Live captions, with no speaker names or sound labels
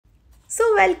So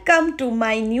welcome to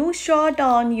my new short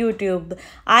on YouTube.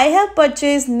 I have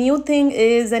purchased new thing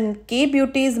is an K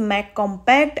Beauty's MAC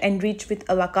Compact enriched with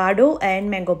avocado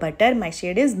and mango butter. My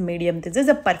shade is medium. This is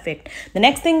a perfect. The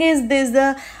next thing is this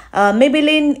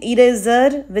Maybelline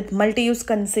eraser with multi-use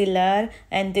concealer,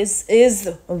 and this is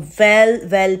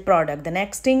well product. The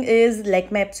next thing is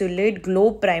Lakme Absolute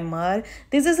Glow Primer.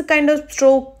 This is a kind of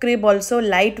stroke crib, also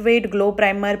lightweight glow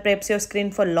primer, preps your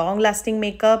skin for long lasting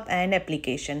makeup and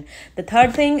application. The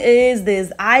third thing is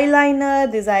this eyeliner.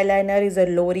 This eyeliner is a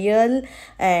L'Oreal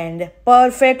and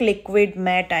perfect liquid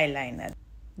matte eyeliner.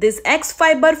 This X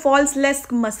Fiber False Lash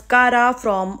Mascara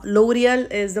from L'Oreal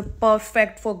is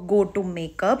perfect for go-to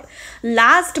makeup.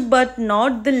 Last but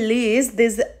not the least,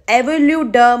 this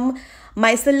Evoluderm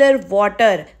micellar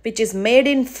water, which is made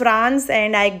in France,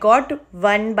 and I got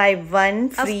one by one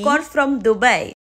free, of course, from Dubai.